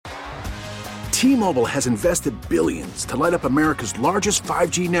T-Mobile has invested billions to light up America's largest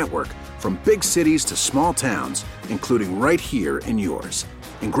 5G network, from big cities to small towns, including right here in yours.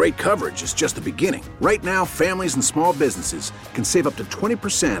 And great coverage is just the beginning. Right now, families and small businesses can save up to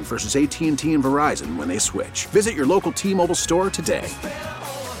 20% versus AT&T and Verizon when they switch. Visit your local T-Mobile store today.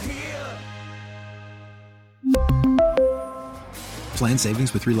 Plan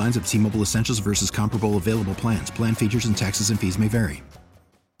savings with 3 lines of T-Mobile Essentials versus comparable available plans. Plan features and taxes and fees may vary.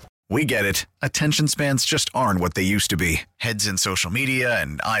 We get it. Attention spans just aren't what they used to be. Heads in social media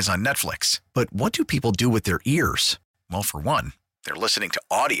and eyes on Netflix. But what do people do with their ears? Well, for one, they're listening to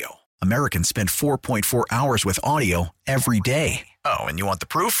audio. Americans spend 4.4 hours with audio every day. Oh, and you want the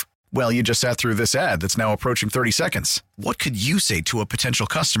proof? Well, you just sat through this ad that's now approaching 30 seconds. What could you say to a potential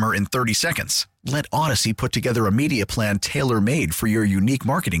customer in 30 seconds? Let Odyssey put together a media plan tailor-made for your unique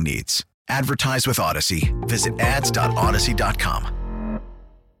marketing needs. Advertise with Odyssey. Visit ads.odyssey.com.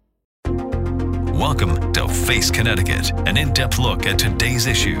 Welcome to Face Connecticut, an in-depth look at today's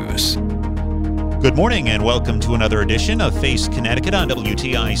issues. Good morning and welcome to another edition of Face Connecticut on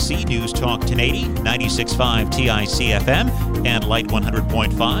WTIC News Talk 1080, 96.5 TIC FM, and Light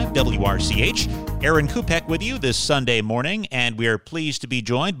 100.5 WRCH. Aaron Kupek with you this Sunday morning, and we are pleased to be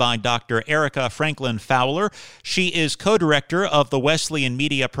joined by Dr. Erica Franklin Fowler. She is co-director of the Wesleyan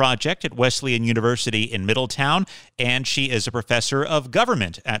Media Project at Wesleyan University in Middletown, and she is a professor of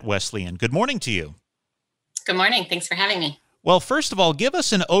government at Wesleyan. Good morning to you. Good morning. Thanks for having me. Well, first of all, give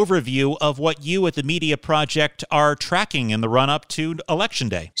us an overview of what you at the Media Project are tracking in the run-up to Election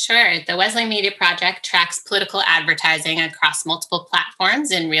Day. Sure. The Wesleyan Media Project tracks political advertising across multiple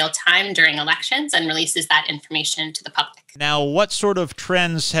platforms in real time during elections and releases that information to the public. Now, what sort of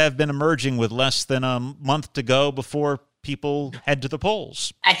trends have been emerging with less than a month to go before people head to the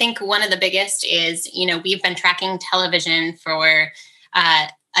polls? I think one of the biggest is, we've been tracking television for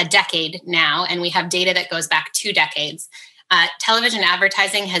a decade now, and we have data that goes back 2 decades. Television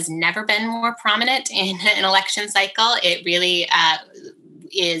advertising has never been more prominent in an election cycle. It really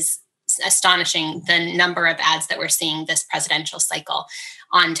is astonishing, the number of ads that we're seeing this presidential cycle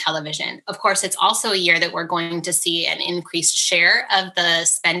on television. Of course, it's also a year that we're going to see an increased share of the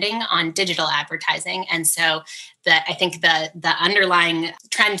spending on digital advertising. And so I think the underlying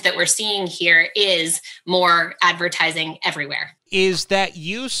trend that we're seeing here is more advertising everywhere. Is that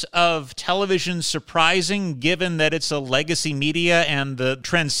use of television surprising, given that it's a legacy media and the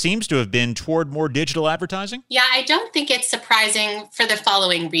trend seems to have been toward more digital advertising? Yeah, I don't think it's surprising for the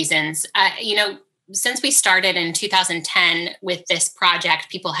following reasons. Since we started in 2010 with this project,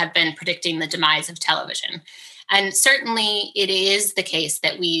 people have been predicting the demise of television. And certainly it is the case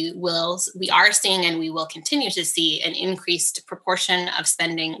that we are seeing and we will continue to see an increased proportion of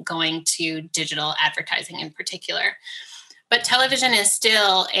spending going to digital advertising in particular. But television is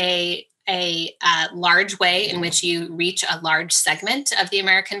still a large way in which you reach a large segment of the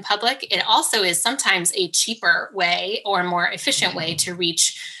American public. It also is sometimes a cheaper way or more efficient way to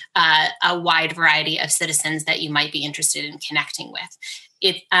reach a wide variety of citizens that you might be interested in connecting with.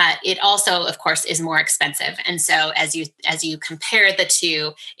 It also, of course, is more expensive. And so as you compare the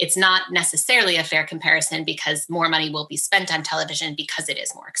two, it's not necessarily a fair comparison because more money will be spent on television because it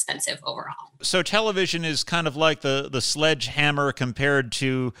is more expensive overall. So television is kind of like the sledgehammer compared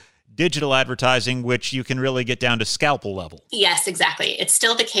to digital advertising, which you can really get down to scalpel level. Yes, exactly. It's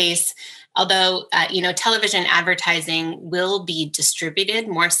still the case. Although, television advertising will be distributed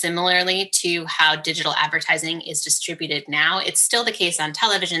more similarly to how digital advertising is distributed now. It's still the case on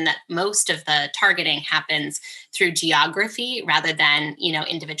television that most of the targeting happens through geography rather than,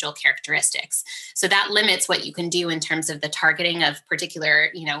 individual characteristics. So that limits what you can do in terms of the targeting of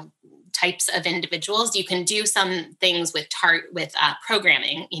particular, types of individuals. You can do some things with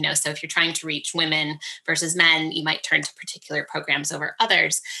programming, so if you're trying to reach women versus men, you might turn to particular programs over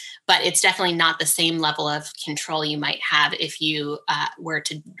others, but it's definitely not the same level of control you might have if you were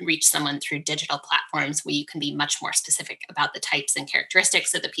to reach someone through digital platforms where you can be much more specific about the types and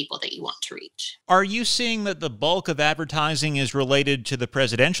characteristics of the people that you want to reach. Are you seeing that the bulk of advertising is related to the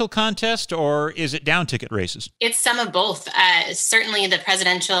presidential contest, or is it down ticket races? It's some of both. Certainly the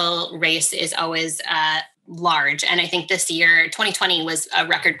presidential race is always large. And I think this year, 2020 was a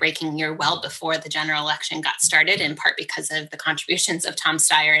record-breaking year well before the general election got started, in part because of the contributions of Tom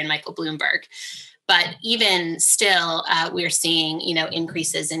Steyer and Michael Bloomberg. But even still, we're seeing,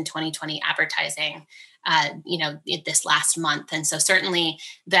 increases in 2020 advertising, this last month. And so certainly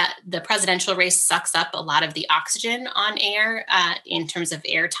that the presidential race sucks up a lot of the oxygen on air in terms of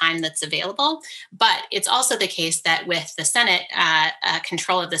airtime that's available. But it's also the case that with the Senate,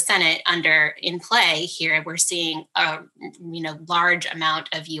 control of the Senate in play here, we're seeing a large amount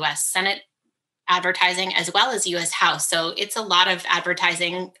of U.S. Senate advertising as well as U.S. House. So it's a lot of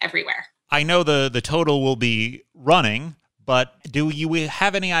advertising everywhere. I know the total will be running, but do you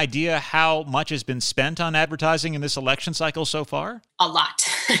have any idea how much has been spent on advertising in this election cycle so far? A lot.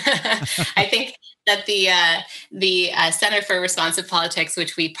 I think that the Center for Responsive Politics,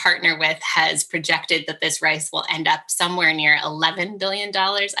 which we partner with, has projected that this race will end up somewhere near $11 billion,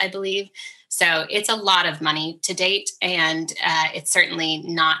 I believe. So it's a lot of money to date, and it's certainly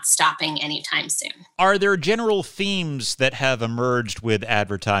not stopping anytime soon. Are there general themes that have emerged with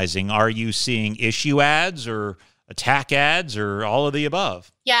advertising? Are you seeing issue ads or attack ads or all of the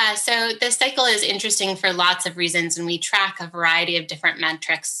above? Yeah, so the cycle is interesting for lots of reasons, and we track a variety of different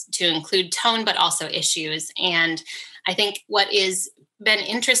metrics to include tone, but also issues. And I think what has been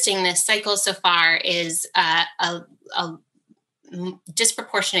interesting this cycle so far is a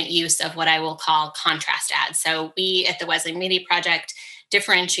disproportionate use of what I will call contrast ads. So we at the Wesleyan Media Project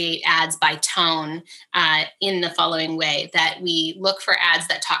differentiate ads by tone in the following way: that we look for ads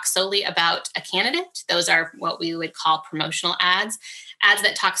that talk solely about a candidate. Those are what we would call promotional ads. Ads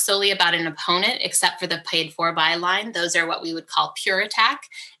that talk solely about an opponent, except for the paid for byline. Those are what we would call pure attack.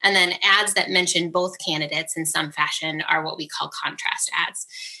 And then ads that mention both candidates in some fashion are what we call contrast ads.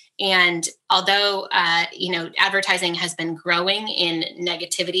 And although, advertising has been growing in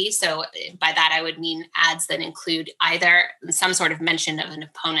negativity, so by that I would mean ads that include either some sort of mention of an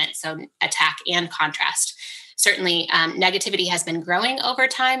opponent, so attack and contrast. Certainly, negativity has been growing over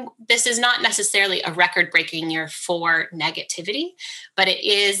time. This is not necessarily a record-breaking year for negativity, but it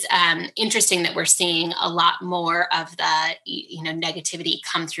is interesting that we're seeing a lot more of the negativity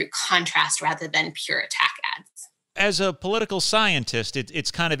come through contrast rather than pure attack ads. As a political scientist,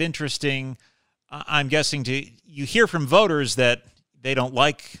 it's kind of interesting, I'm guessing, you hear from voters that they don't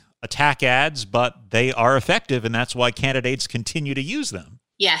like attack ads, but they are effective, and that's why candidates continue to use them.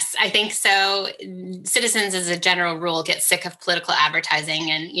 Yes, I think so. Citizens, as a general rule, get sick of political advertising,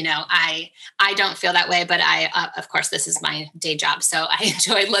 and I don't feel that way. But of course, this is my day job, so I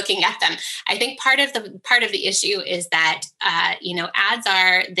enjoy looking at them. I think part of the issue is that ads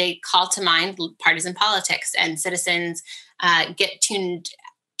they call to mind partisan politics, and citizens get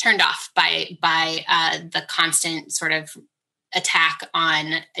turned off by the constant sort of attack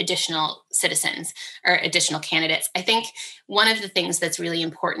on additional citizens or additional candidates. I think one of the things that's really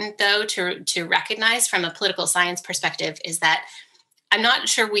important, though, to recognize from a political science perspective is that I'm not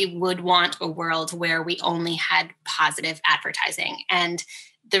sure we would want a world where we only had positive advertising. And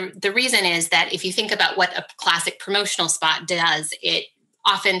the reason is that if you think about what a classic promotional spot does, it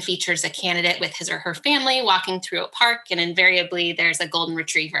often features a candidate with his or her family walking through a park, and invariably there's a golden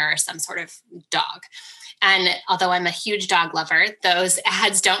retriever or some sort of dog. And although I'm a huge dog lover, those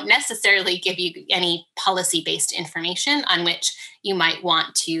ads don't necessarily give you any policy-based information on which you might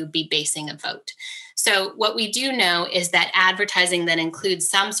want to be basing a vote. So what we do know is that advertising that includes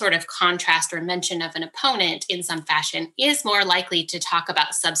some sort of contrast or mention of an opponent in some fashion is more likely to talk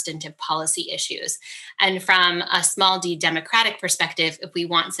about substantive policy issues. And from a small d democratic perspective, if we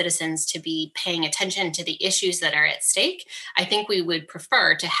want citizens to be paying attention to the issues that are at stake, I think we would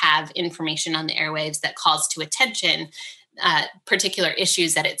prefer to have information on the airwaves that calls to attention particular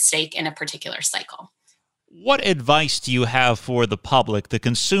issues that are at stake in a particular cycle. What advice do you have for the public, the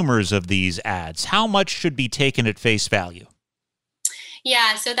consumers of these ads? How much should be taken at face value?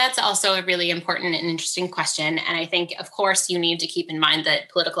 Yeah, so that's also a really important and interesting question. And I think, of course, you need to keep in mind that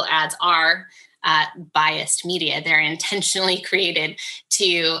political ads are biased media. They're intentionally created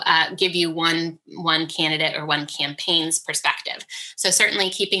to give you one candidate or one campaign's perspective. So certainly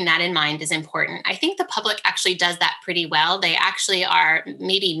keeping that in mind is important. I think the public actually does that pretty well. They actually are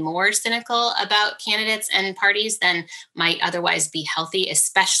maybe more cynical about candidates and parties than might otherwise be healthy,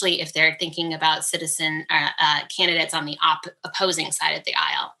 especially if they're thinking about citizen candidates on the opposing side of the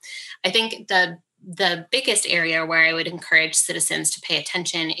aisle. I think the biggest area where I would encourage citizens to pay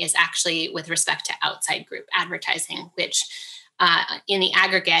attention is actually with respect to outside group advertising, which in the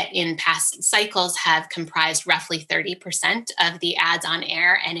aggregate in past cycles have comprised roughly 30% of the ads on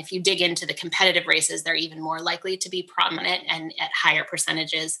air. And if you dig into the competitive races, they're even more likely to be prominent and at higher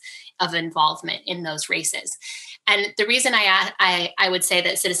percentages of involvement in those races. And the reason I would say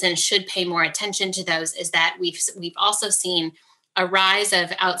that citizens should pay more attention to those is that we've also seen a rise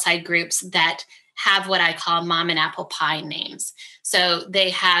of outside groups that have what I call mom and apple pie names. So they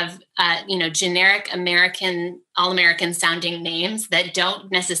have, generic all-American sounding names that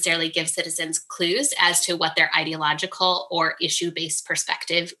don't necessarily give citizens clues as to what their ideological or issue-based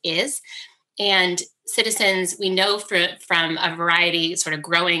perspective is. And citizens, we know from a variety sort of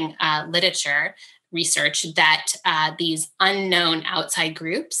growing literature research that these unknown outside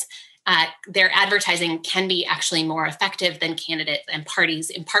groups their advertising can be actually more effective than candidates and parties,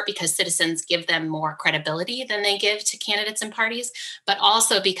 in part because citizens give them more credibility than they give to candidates and parties, but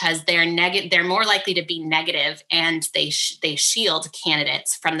also because they're more likely to be negative, and they shield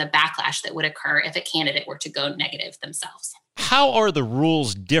candidates from the backlash that would occur if a candidate were to go negative themselves. How are the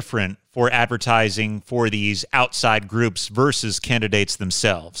rules different for advertising for these outside groups versus candidates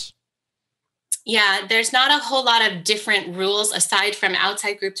themselves? Yeah, there's not a whole lot of different rules aside from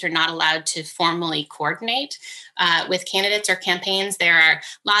outside groups are not allowed to formally coordinate with candidates or campaigns. There are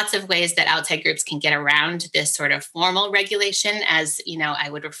lots of ways that outside groups can get around this sort of formal regulation. As you know,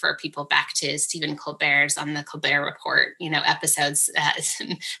 I would refer people back to Stephen Colbert's On the Colbert Report, episodes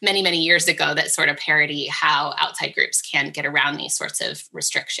many, many years ago that sort of parody how outside groups can get around these sorts of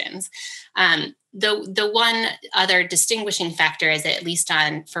restrictions. The one other distinguishing factor is that, at least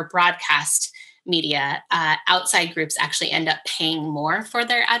for broadcast media, outside groups actually end up paying more for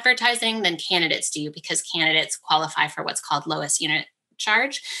their advertising than candidates do, because candidates qualify for what's called lowest unit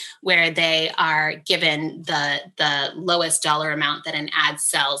charge, where they are given the lowest dollar amount that an ad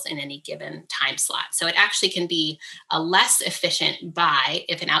sells in any given time slot. So it actually can be a less efficient buy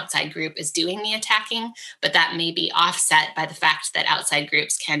if an outside group is doing the attacking, but that may be offset by the fact that outside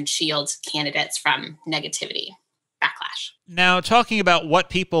groups can shield candidates from negativity backlash. Now, talking about what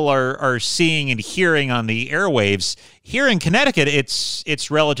people are seeing and hearing on the airwaves, here in Connecticut, it's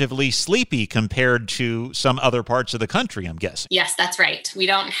relatively sleepy compared to some other parts of the country, I'm guessing. Yes, that's right. We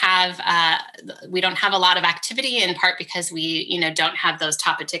don't have a lot of activity, in part because we don't have those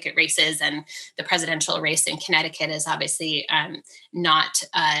top of ticket races, and the presidential race in Connecticut is obviously not.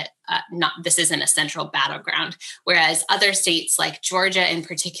 This isn't a central battleground. Whereas other states like Georgia, in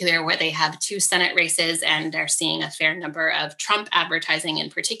particular, where they have 2 Senate races and are seeing a fair number of Trump advertising in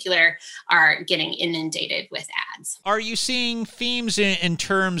particular, are getting inundated with ads. Are you seeing themes in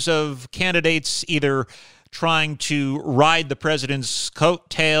terms of candidates either trying to ride the president's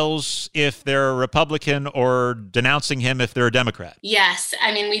coattails if they're a Republican, or denouncing him if they're a Democrat? Yes.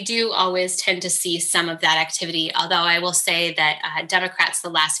 I mean, we do always tend to see some of that activity, although I will say that Democrats the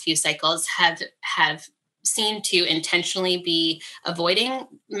last few cycles have seem to intentionally be avoiding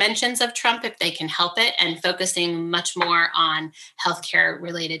mentions of Trump if they can help it, and focusing much more on healthcare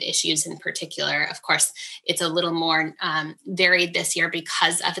related issues in particular. Of course, it's a little more varied this year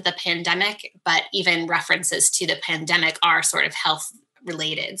because of the pandemic, but even references to the pandemic are sort of health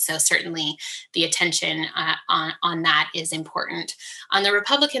related. So certainly the attention on that is important. On the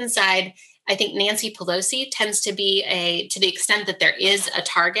Republican side, I think Nancy Pelosi tends to be to the extent that there is a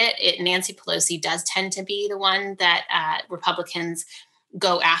target, Nancy Pelosi does tend to be the one that Republicans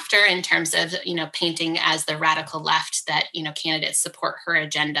go after in terms of, painting as the radical left, that, candidates support her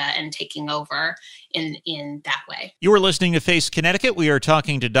agenda and taking over in that way. You are listening to Face Connecticut. We are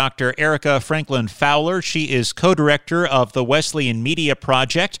talking to Dr. Erica Franklin Fowler. She is co-director of the Wesleyan Media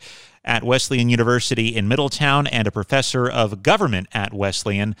Project at Wesleyan University in Middletown and a professor of government at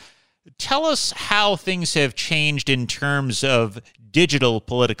Wesleyan. Tell us how things have changed in terms of digital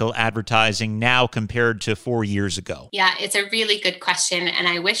political advertising now compared to 4 years ago. Yeah, it's a really good question, and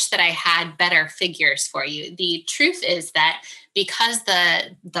I wish that I had better figures for you. The truth is that because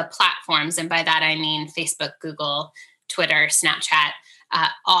the platforms, and by that I mean Facebook, Google, Twitter, Snapchat,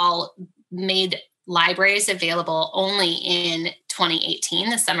 all made libraries available only in 2018,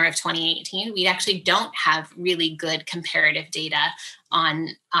 the summer of 2018, we actually don't have really good comparative data on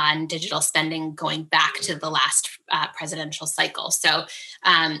digital spending going back to the last presidential cycle. So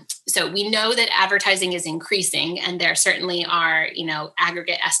we know that advertising is increasing, and there certainly are,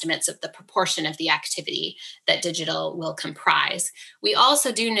 aggregate estimates of the proportion of the activity that digital will comprise. We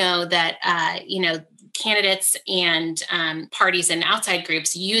also do know that, candidates and parties and outside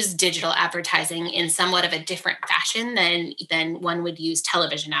groups use digital advertising in somewhat of a different fashion than one would use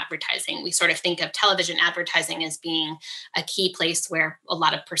television advertising. We sort of think of television advertising as being a key place where a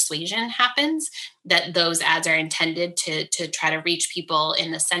lot of persuasion happens, that those ads are intended to try to reach people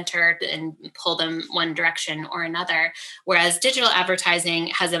in the center and pull them one direction or another. Whereas digital advertising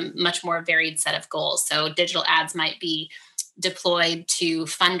has a much more varied set of goals. So digital ads might be deployed to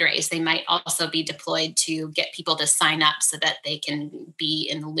fundraise. They might also be deployed to get people to sign up so that they can be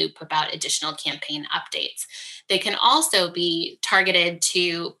in the loop about additional campaign updates. They can also be targeted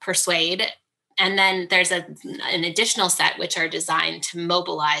to persuade. And then there's an additional set which are designed to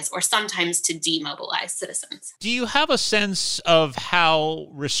mobilize or sometimes to demobilize citizens. Do you have a sense of how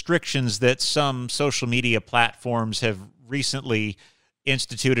restrictions that some social media platforms have recently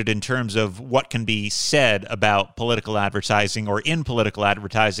instituted in terms of what can be said about political advertising or in political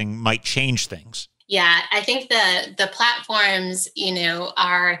advertising might change things? Yeah, I think the platforms,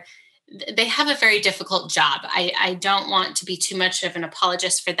 are they have a very difficult job. I don't want to be too much of an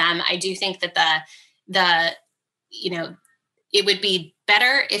apologist for them. I do think that it would be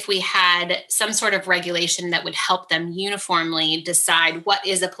better if we had some sort of regulation that would help them uniformly decide what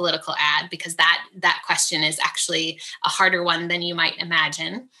is a political ad, because that question is actually a harder one than you might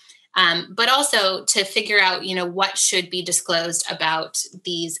imagine. But also to figure out, what should be disclosed about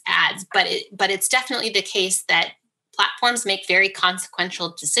these ads. But it's definitely the case that platforms make very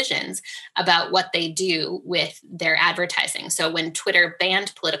consequential decisions about what they do with their advertising. So when Twitter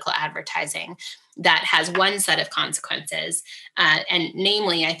banned political advertising, that has one set of consequences. And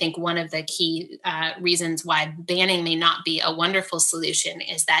namely, I think one of the key reasons why banning may not be a wonderful solution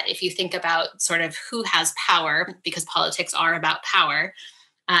is that if you think about sort of who has power, because politics are about power,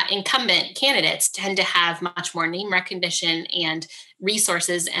 incumbent candidates tend to have much more name recognition and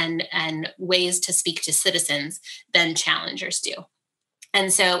resources and ways to speak to citizens than challengers do.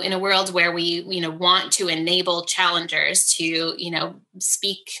 And so in a world where we, want to enable challengers to,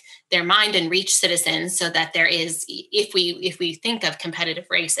 speak their mind and reach citizens, so that there is, if we think of competitive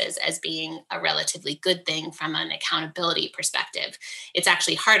races as being a relatively good thing from an accountability perspective, it's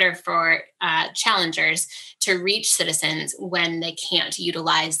actually harder for challengers to reach citizens when they can't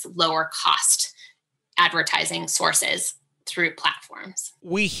utilize lower cost advertising sources through platforms.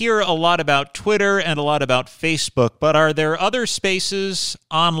 We hear a lot about Twitter and a lot about Facebook, but are there other spaces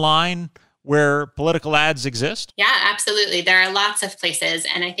online where political ads exist? Yeah, absolutely. There are lots of places.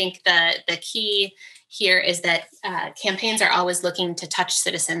 And I think the key here is that campaigns are always looking to touch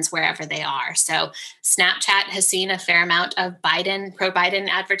citizens wherever they are. So Snapchat has seen a fair amount of pro-Biden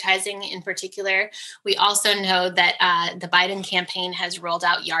advertising in particular. We also know that the Biden campaign has rolled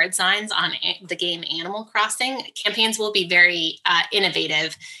out yard signs on the game Animal Crossing. Campaigns will be very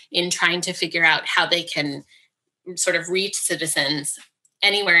innovative in trying to figure out how they can sort of reach citizens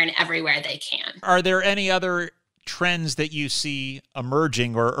anywhere and everywhere they can. Are there any other trends that you see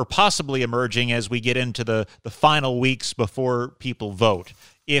emerging or possibly emerging as we get into the final weeks before people vote,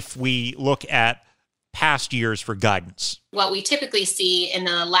 if we look at past years for guidance? What we typically see in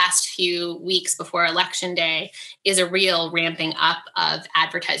the last few weeks before Election Day is a real ramping up of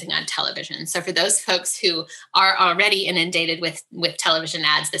advertising on television. So for those folks who are already inundated with television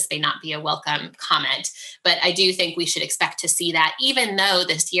ads, this may not be a welcome comment. But I do think we should expect to see that, even though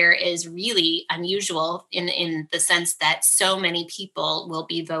this year is really unusual in the sense that so many people will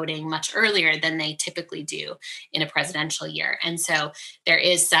be voting much earlier than they typically do in a presidential year. And so there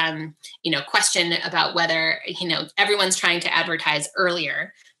is some, question about whether, everyone's trying to advertise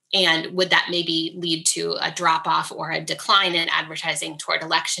earlier. And would that maybe lead to a drop off or a decline in advertising toward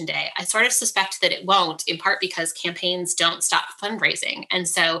Election Day? I sort of suspect that it won't, in part because campaigns don't stop fundraising. And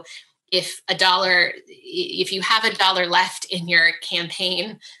so if you have $1 left in your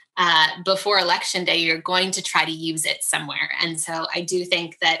campaign before Election Day, you're going to try to use it somewhere. And so I do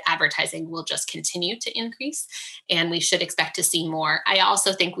think that advertising will just continue to increase, and we should expect to see more. I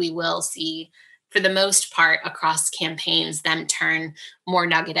also think we will see, for the most part, across campaigns, them turn more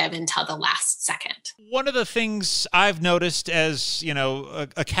negative until the last second. One of the things I've noticed as,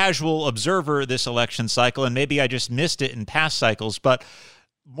 a casual observer this election cycle, and maybe I just missed it in past cycles, but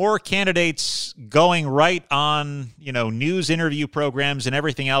more candidates going right on, news interview programs and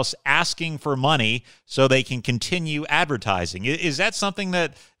everything else, asking for money so they can continue advertising. Is that something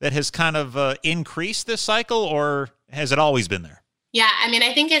that has kind of increased this cycle, or has it always been there? Yeah,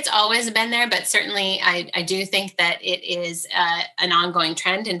 I think it's always been there, but certainly I do think that it is an ongoing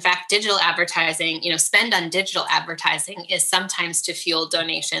trend. In fact, digital advertising, spend on digital advertising is sometimes to fuel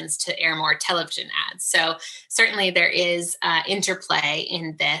donations to air more television ads. So certainly there is interplay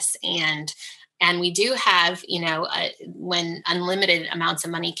in this. And we do have, when unlimited amounts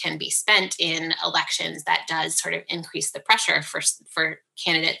of money can be spent in elections, that does sort of increase the pressure for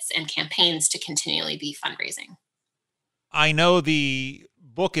candidates and campaigns to continually be fundraising. I know the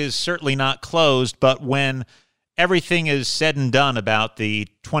book is certainly not closed, but when everything is said and done about the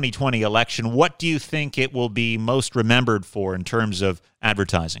 2020 election, what do you think it will be most remembered for in terms of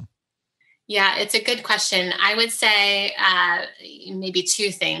advertising? Yeah, it's a good question. I would say maybe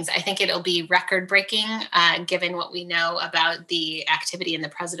two things. I think it'll be record-breaking, given what we know about the activity in the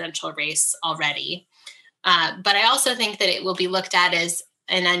presidential race already. But I also think that it will be looked at as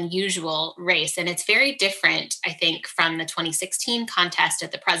an unusual race. And it's very different, I think, from the 2016 contest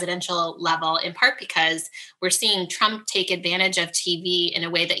at the presidential level, in part because we're seeing Trump take advantage of TV in a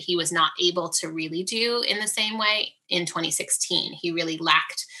way that he was not able to really do in the same way in 2016. He really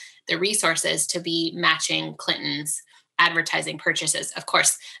lacked the resources to be matching Clinton's advertising purchases. Of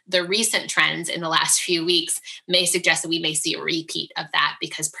course, the recent trends in the last few weeks may suggest that we may see a repeat of that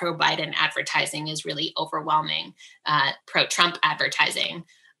because pro-Biden advertising is really overwhelming pro-Trump advertising.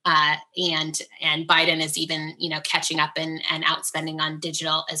 And Biden is even, catching up and outspending on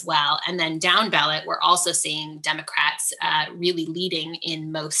digital as well. And then down ballot, we're also seeing Democrats really leading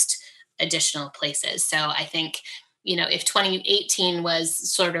in most additional places. So I think, if 2018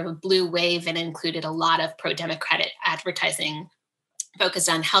 was sort of a blue wave and included a lot of pro-Democratic advertising focused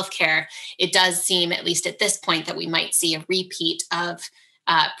on healthcare, it does seem, at least at this point, that we might see a repeat of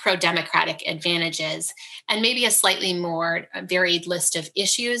pro-Democratic advantages and maybe a slightly more varied list of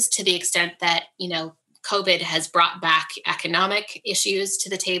issues, to the extent that, COVID has brought back economic issues to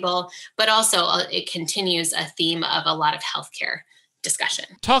the table, but also it continues a theme of a lot of healthcare discussion.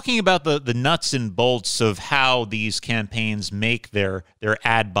 Talking about the nuts and bolts of how these campaigns make their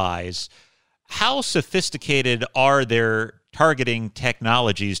ad buys, how sophisticated are their targeting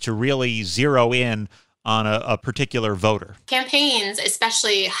technologies to really zero in on a particular voter? Campaigns,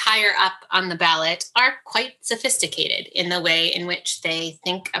 especially higher up on the ballot, are quite sophisticated in the way in which they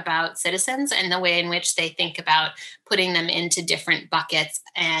think about citizens and the way in which they think about putting them into different buckets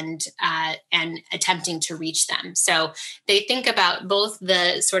and attempting to reach them. So they think about both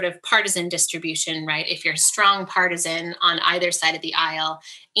the sort of partisan distribution, right? If you're a strong partisan on either side of the aisle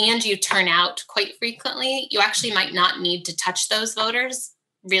and you turn out quite frequently, you actually might not need to touch those voters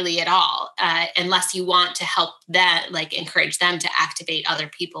really at all, unless you want to help that, encourage them to activate other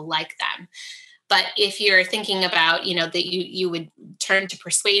people like them. But if you're thinking about, that you would turn to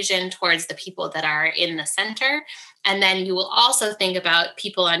persuasion towards the people that are in the center, and then you will also think about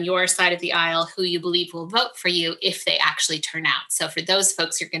people on your side of the aisle who you believe will vote for you if they actually turn out. So for those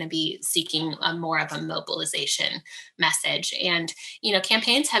folks, you're going to be seeking more of a mobilization message. And,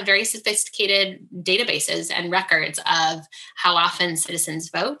 campaigns have very sophisticated databases and records of how often citizens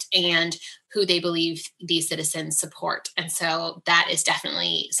vote and who they believe these citizens support. And so that is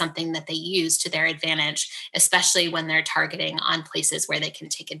definitely something that they use to their advantage, especially when they're targeting on places where they can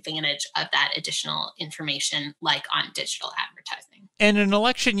take advantage of that additional information, like on digital advertising. In an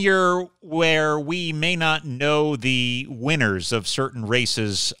election year where we may not know the winners of certain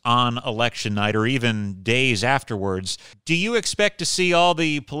races on election night or even days afterwards, do you expect to see all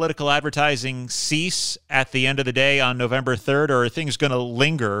the political advertising cease at the end of the day on November 3rd, or are things going to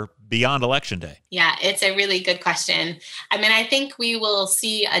linger beyond Election Day? Yeah, it's a really good question. I think we will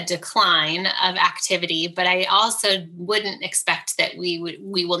see a decline of activity, but I also wouldn't expect that we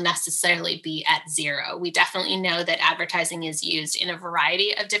will necessarily be at zero. We definitely know that advertising is used in a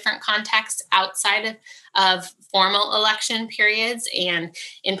variety of different contexts outside of formal election periods. And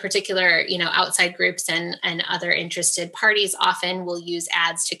in particular, outside groups and other interested parties often will use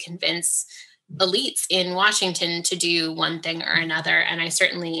ads to convince elites in Washington to do one thing or another. And I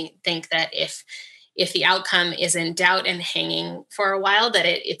certainly think that if the outcome is in doubt and hanging for a while, that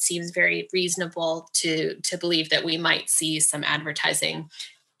it seems very reasonable to believe that we might see some advertising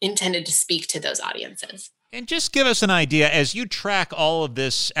intended to speak to those audiences. And just give us an idea, as you track all of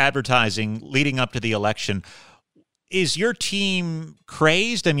this advertising leading up to the election, is your team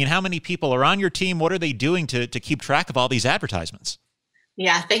crazed? How many people are on your team? What are they doing to keep track of all these advertisements?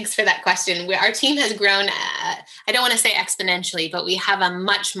 Yeah, thanks for that question. Our team has grown, I don't want to say exponentially, but we have a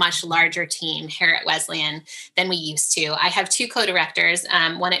much, much larger team here at Wesleyan than we used to. I have two co-directors,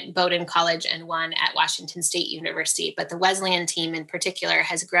 one at Bowdoin College and one at Washington State University. But the Wesleyan team in particular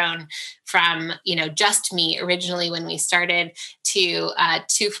has grown from, just me originally when we started to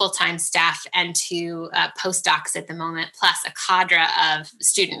two full-time staff and two postdocs at the moment, plus a cadre of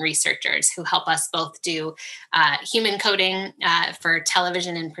student researchers who help us both do human coding for television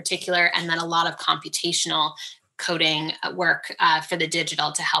in particular, and then a lot of computational coding work for the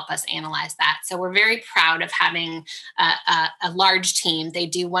digital to help us analyze that. So we're very proud of having a large team. They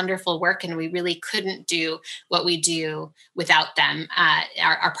do wonderful work, and we really couldn't do what we do without them.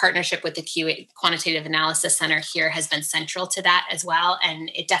 Our partnership with the QA Quantitative Analysis Center here has been central to that as well. And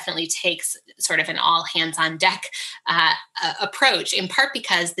it definitely takes sort of an all hands on deck approach, in part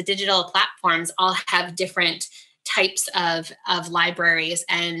because the digital platforms all have different types of libraries,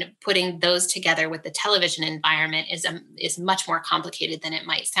 and putting those together with the television environment is much more complicated than it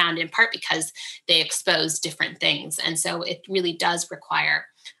might sound, in part because they expose different things. And so it really does require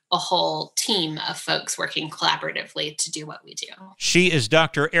a whole team of folks working collaboratively to do what we do. She is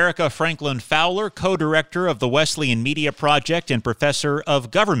Dr. Erica Franklin Fowler, co-director of the Wesleyan Media Project and professor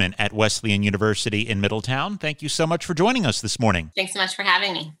of government at Wesleyan University in Middletown. Thank you so much for joining us this morning. Thanks so much for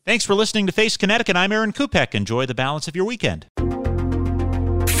having me. Thanks for listening to Face Connecticut. I'm Aaron Kupek. Enjoy the balance of your weekend.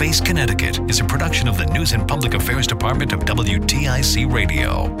 Face Connecticut is a production of the News and Public Affairs Department of WTIC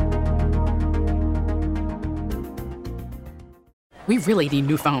Radio. We really need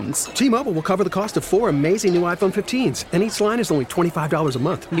new phones. T-Mobile will cover the cost of 4 amazing new iPhone 15s, and each line is only $25 a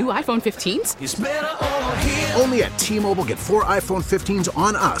month. New iPhone 15s? It's better over here. Only at T-Mobile, get 4 iPhone 15s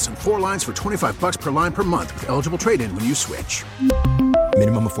on us and 4 lines for $25 per line per month with eligible trade-in when you switch.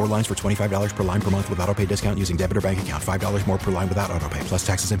 Minimum of 4 lines for $25 per line per month with autopay discount using debit or bank account. $5 more per line without autopay, plus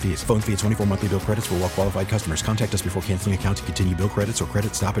taxes and fees. Phone fee at 24 monthly bill credits for well-qualified customers. Contact us before canceling account to continue bill credits or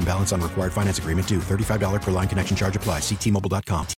credit stop and balance on required finance agreement due. $35 per line connection charge applies. See T-Mobile.com.